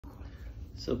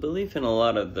So belief in a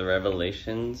lot of the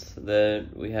revelations that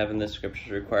we have in the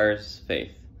scriptures requires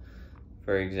faith.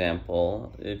 For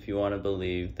example, if you want to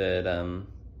believe that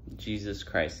Jesus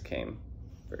Christ came,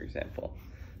 for example,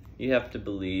 you have to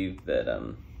believe that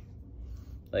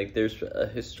there's a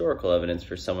historical evidence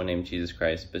for someone named Jesus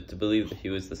Christ, but to believe that he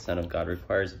was the Son of God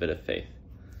requires a bit of faith,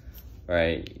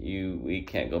 right? We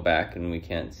can't go back and we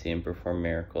can't see him perform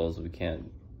miracles. We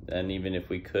can't, and even if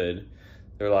we could,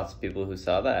 there are lots of people who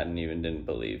saw that and even didn't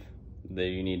believe. That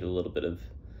you need a little bit of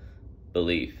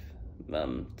belief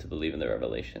to believe in the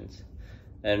revelations.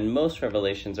 And most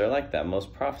revelations are like that.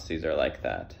 Most prophecies are like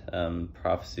that.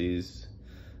 Prophecies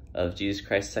of Jesus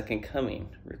Christ's second coming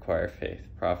require faith.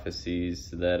 Prophecies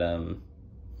that,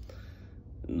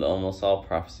 almost all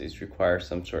prophecies require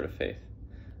some sort of faith.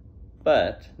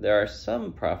 But there are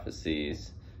some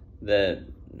prophecies that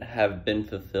have been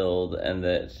fulfilled and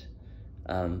that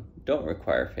don't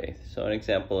require faith. So an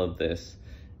example of this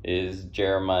is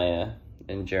Jeremiah.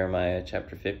 In Jeremiah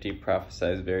chapter 50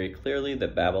 prophesies very clearly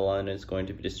that Babylon is going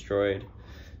to be destroyed,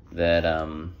 that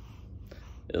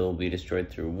it will be destroyed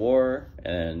through war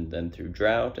and then through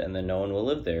drought, and then no one will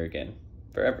live there again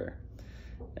forever.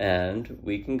 And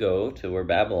we can go to where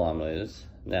Babylon is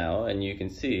now, and you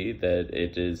can see that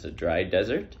it is a dry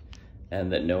desert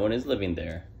and that no one is living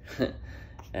there.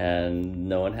 And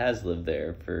no one has lived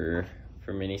there for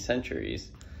many centuries.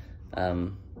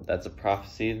 That's a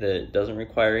prophecy that doesn't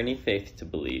require any faith to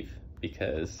believe,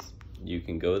 because you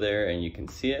can go there and you can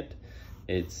see it.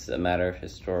 It's a matter of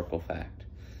historical fact.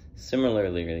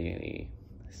 Similarly,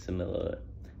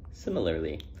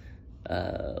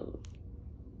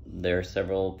 there are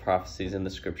several prophecies in the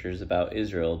scriptures about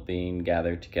Israel being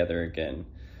gathered together again.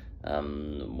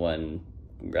 One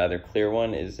rather clear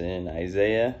one is in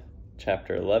Isaiah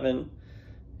chapter 11.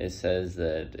 It says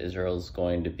that Israel's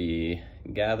going to be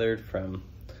gathered from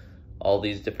all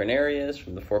these different areas,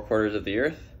 from the four quarters of the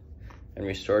earth, and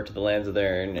restored to the lands of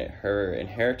her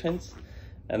inheritance.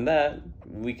 And that,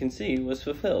 we can see, was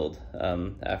fulfilled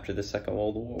after the Second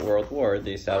World War,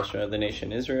 the establishment of the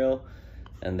nation Israel,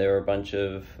 and there were a bunch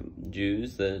of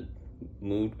Jews that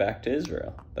moved back to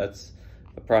Israel. That's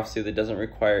a prophecy that doesn't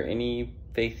require any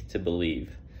faith to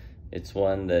believe. It's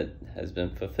one that has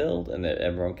been fulfilled, and that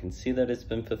everyone can see that it's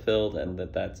been fulfilled, and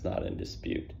that that's not in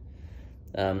dispute.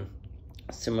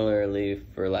 Similarly,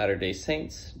 for Latter-day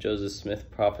Saints, Joseph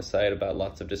Smith prophesied about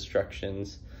lots of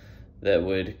destructions that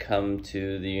would come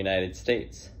to the United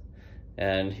States.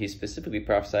 And he specifically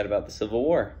prophesied about the Civil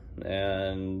War,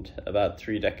 and about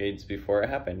 3 decades before it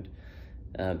happened,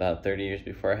 about 30 years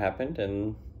before it happened,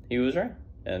 and he was right.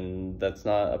 And that's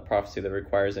not a prophecy that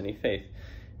requires any faith.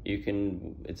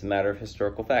 It's a matter of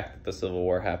historical fact that the Civil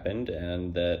War happened,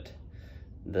 and that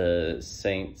the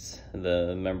saints,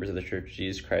 the members of the Church of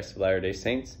Jesus Christ of Latter-day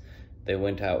Saints, they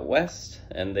went out west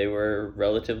and they were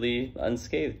relatively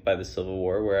unscathed by the Civil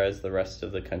War, whereas the rest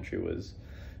of the country was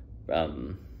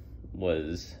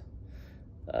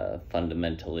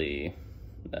fundamentally,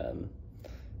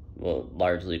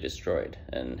 largely destroyed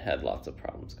and had lots of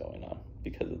problems going on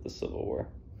because of the Civil War.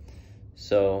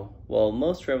 So, while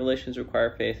most revelations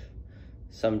require faith,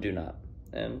 some do not.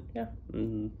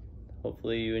 And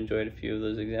hopefully you enjoyed a few of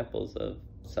those examples of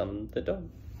some that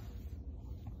don't.